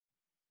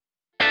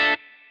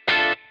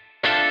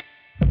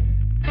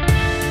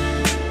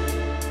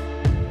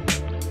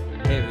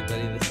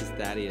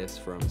Thaddeus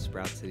from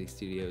Sprout City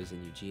Studios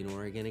in Eugene,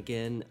 Oregon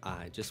again.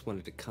 I just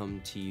wanted to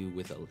come to you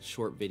with a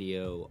short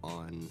video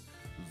on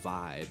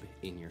vibe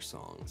in your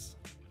songs.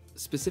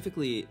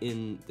 Specifically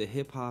in the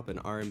hip-hop and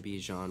R&B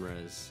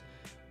genres,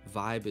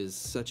 vibe is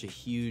such a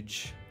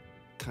huge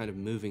kind of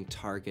moving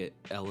target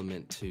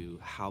element to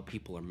how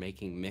people are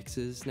making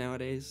mixes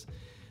nowadays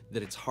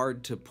that it's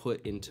hard to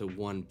put into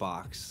one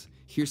box.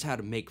 Here's how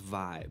to make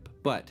vibe.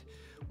 But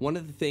one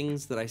of the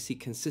things that I see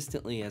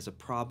consistently as a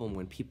problem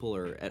when people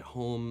are at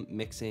home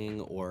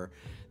mixing or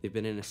they've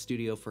been in a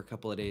studio for a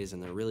couple of days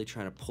and they're really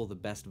trying to pull the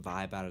best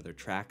vibe out of their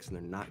tracks and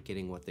they're not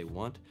getting what they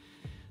want,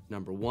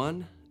 number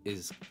one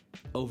is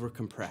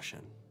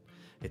overcompression.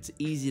 It's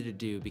easy to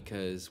do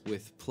because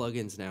with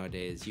plugins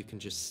nowadays you can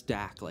just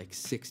stack like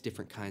 6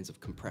 different kinds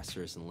of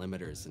compressors and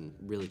limiters and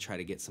really try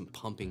to get some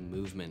pumping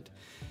movement,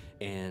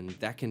 and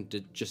that can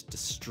just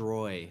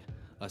destroy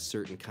a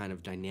certain kind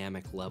of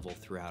dynamic level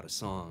throughout a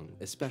song,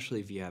 especially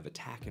if you have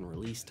attack and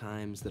release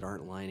times that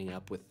aren't lining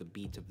up with the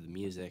beat of the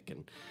music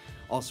and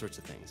all sorts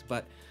of things.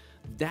 But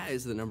that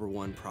is the number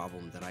one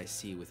problem that I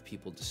see with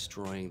people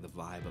destroying the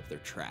vibe of their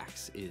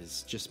tracks,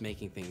 is just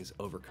making things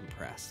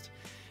overcompressed.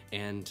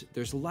 And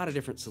there's a lot of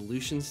different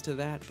solutions to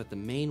that, but the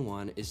main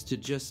one is to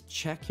just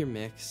check your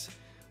mix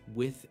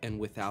with and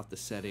without the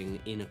setting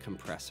in a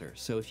compressor.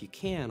 So if you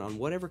can, on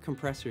whatever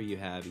compressor you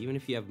have, even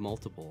if you have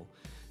multiple,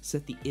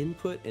 set the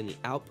input and the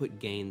output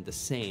gain the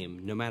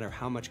same no matter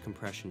how much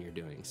compression you're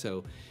doing.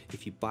 So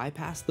if you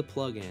bypass the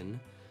plugin,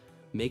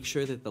 make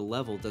sure that the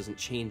level doesn't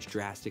change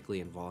drastically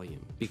in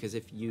volume, because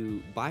if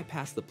you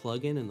bypass the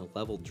plugin and the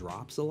level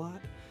drops a lot,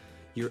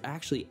 you're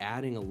actually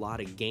adding a lot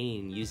of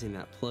gain using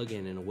that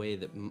plugin in a way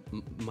that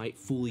might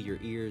fool your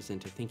ears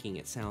into thinking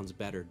it sounds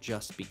better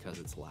just because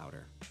it's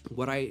louder.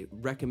 What I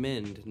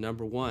recommend,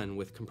 number one,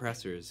 with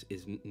compressors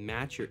is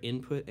match your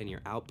input and your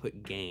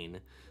output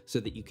gain so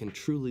that you can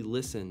truly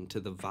listen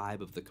to the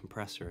vibe of the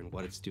compressor and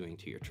what it's doing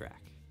to your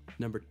track.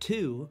 Number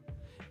two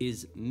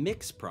is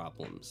mix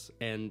problems,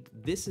 and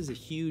this is a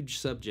huge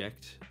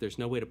subject. There's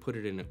no way to put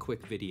it in a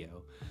quick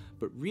video,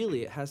 but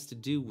really it has to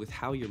do with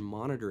how your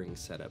monitoring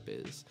setup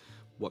is.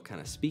 What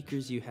kind of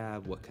speakers you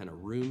have, what kind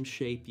of room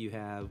shape you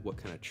have, what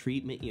kind of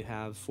treatment you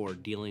have for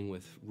dealing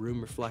with room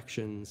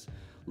reflections,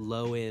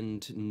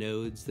 low-end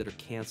nodes that are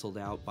canceled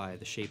out by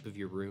the shape of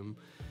your room.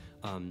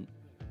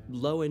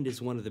 Low end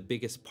is one of the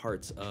biggest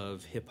parts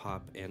of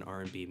hip-hop and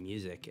R&B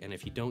music, and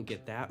if you don't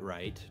get that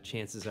right,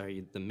 chances are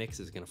the mix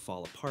is going to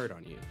fall apart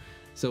on you.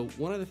 So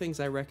one of the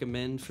things I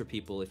recommend for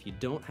people, if you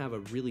don't have a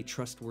really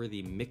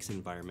trustworthy mix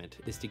environment,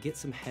 is to get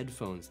some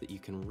headphones that you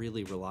can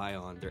really rely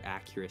on their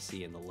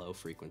accuracy in the low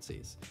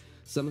frequencies.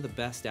 Some of the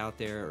best out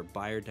there are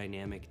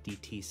Beyerdynamic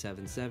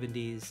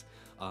DT770s,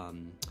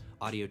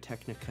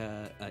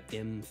 Audio-Technica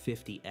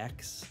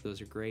M50X, those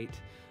are great.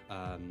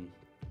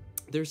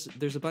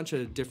 There's a bunch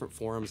of different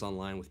forums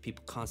online with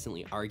people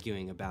constantly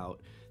arguing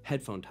about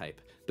headphone type,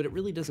 but it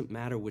really doesn't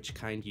matter which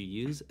kind you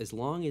use as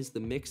long as the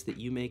mix that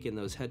you make in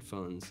those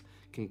headphones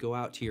can go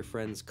out to your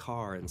friend's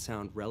car and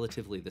sound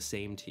relatively the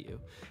same to you.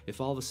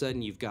 If all of a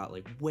sudden you've got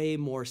like way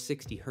more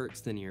 60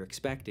 hertz than you're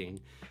expecting,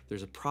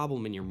 there's a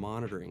problem in your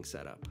monitoring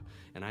setup,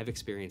 and I've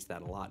experienced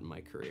that a lot in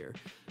my career.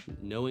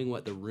 Knowing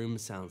what the room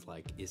sounds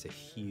like is a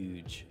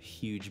huge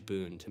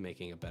boon to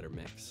making a better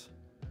mix.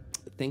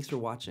 Thanks for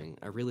watching.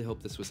 I really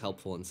hope this was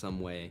helpful in some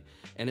way.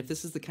 And if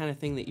this is the kind of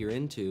thing that you're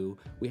into,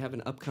 we have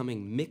an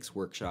upcoming mix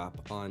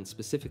workshop on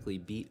specifically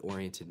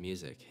beat-oriented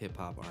music,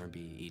 hip-hop,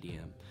 R&B,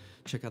 EDM.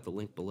 Check out the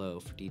link below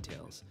for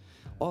details.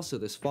 Also,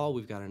 this fall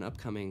we've got an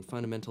upcoming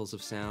Fundamentals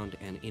of Sound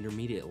and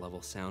Intermediate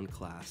Level Sound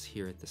class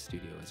here at the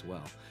studio as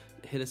well.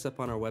 Hit us up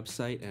on our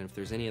website, and if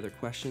there's any other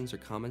questions or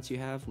comments you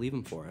have, leave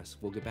them for us.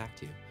 We'll get back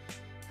to you.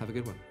 Have a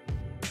good one.